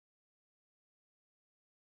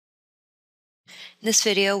This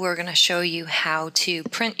video we're going to show you how to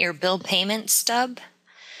print your bill payment stub.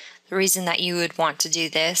 The reason that you would want to do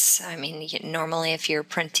this, normally if you're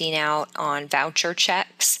printing out on voucher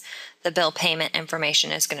checks, the bill payment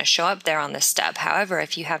information is going to show up there on the stub. However,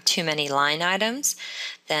 if you have too many line items,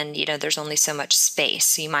 then there's only so much space.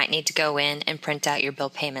 So you might need to go in and print out your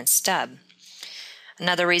bill payment stub.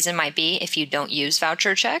 Another reason might be if you don't use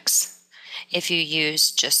voucher checks. If you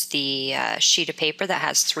use just the sheet of paper that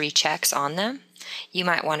has 3 checks on them, you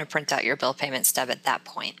might want to print out your bill payment stub at that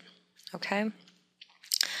point. Okay?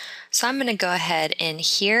 So I'm going to go ahead in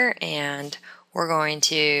here and we're going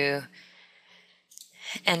to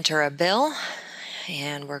enter a bill,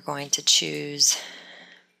 and we're going to choose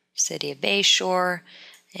City of Bayshore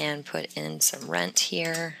and put in some rent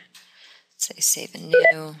here. Say save and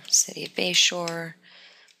new, City of Bayshore,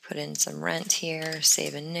 put in some rent here,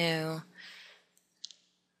 save and new.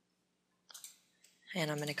 And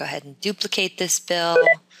I'm going to go ahead and duplicate this bill.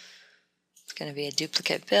 It's going to be a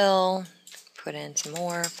duplicate bill. Put in some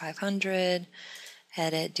more, 500.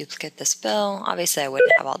 Edit, duplicate this bill. Obviously I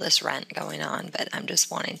wouldn't have all this rent going on, but I'm just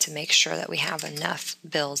wanting to make sure that we have enough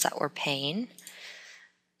bills that we're paying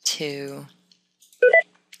to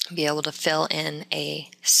be able to fill in a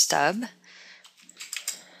stub.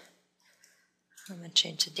 I'm going to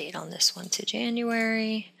change the date on this one to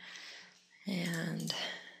January and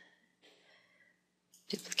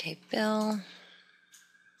duplicate bill.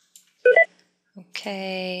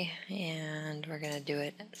 Okay, and we're going to do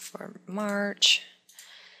it for March.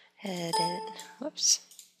 Edit, whoops,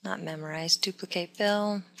 not memorize, duplicate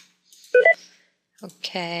bill.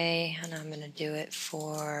 Okay, and I'm going to do it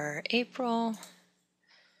for April.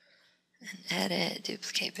 And edit,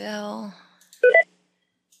 duplicate bill.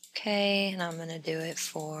 Okay, and I'm going to do it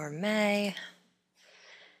for May.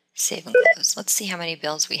 Save and close. Let's see how many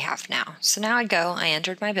bills we have now. So now I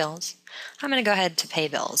entered my bills. I'm going to go ahead to pay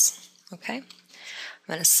bills. Okay, I'm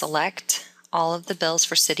going to select all of the bills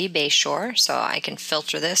for City Bayshore, so I can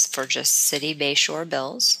filter this for just City Bayshore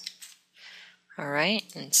bills. All right,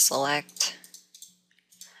 and select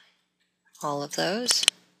all of those.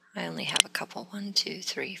 I only have a couple, 1, 2,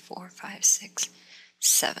 3, 4, 5, 6,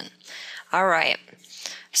 7. All right,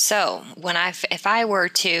 so if I were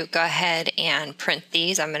to go ahead and print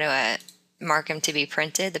these, I'm going to mark them to be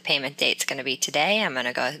printed. The payment date's going to be today. I'm going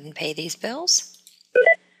to go ahead and pay these bills.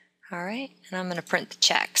 All right, and I'm going to print the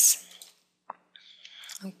checks.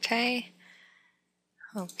 Okay,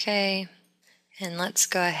 and let's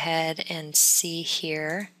go ahead and see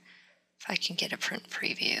here if I can get a print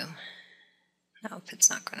preview. Nope, it's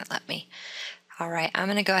not going to let me. All right, I'm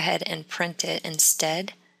going to go ahead and print it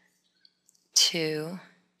instead to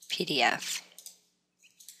PDF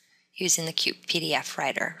using the PDF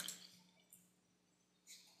writer.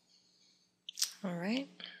 All right.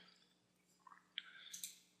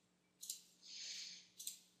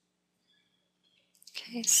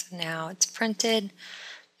 Okay, so now it's printed.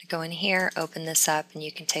 Go in here, open this up, and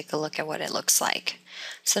you can take a look at what it looks like.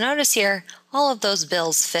 So notice here, all of those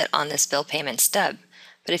bills fit on this bill payment stub.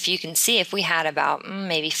 But if you can see, if we had about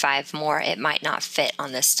maybe 5 more, it might not fit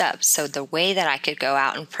on this stub. So the way that I could go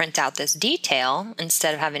out and print out this detail,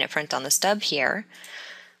 instead of having it print on the stub here,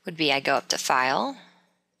 would be I go up to File,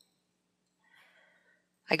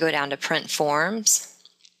 I go down to Print Forms,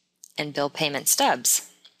 and Bill Payment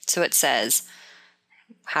Stubs. So it says,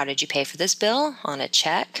 how did you pay for this bill? On a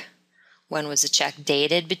check. When was the check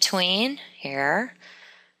dated between? Here.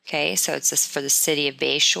 Okay, so it's this for the City of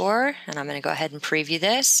Bayshore, and I'm going to go ahead and preview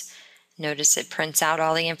this. Notice it prints out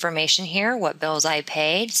all the information here, what bills I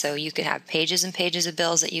paid, so you can have pages and pages of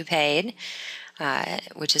bills that you paid,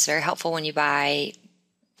 which is very helpful when you buy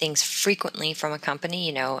things frequently from a company.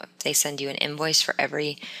 If they send you an invoice for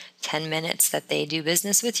every 10 minutes that they do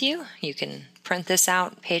business with you, you can print this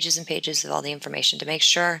out, pages and pages of all the information to make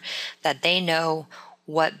sure that they know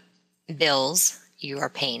what bills you are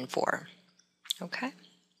paying for. Okay?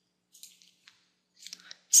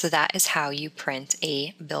 So that is how you print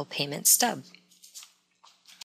a bill payment stub.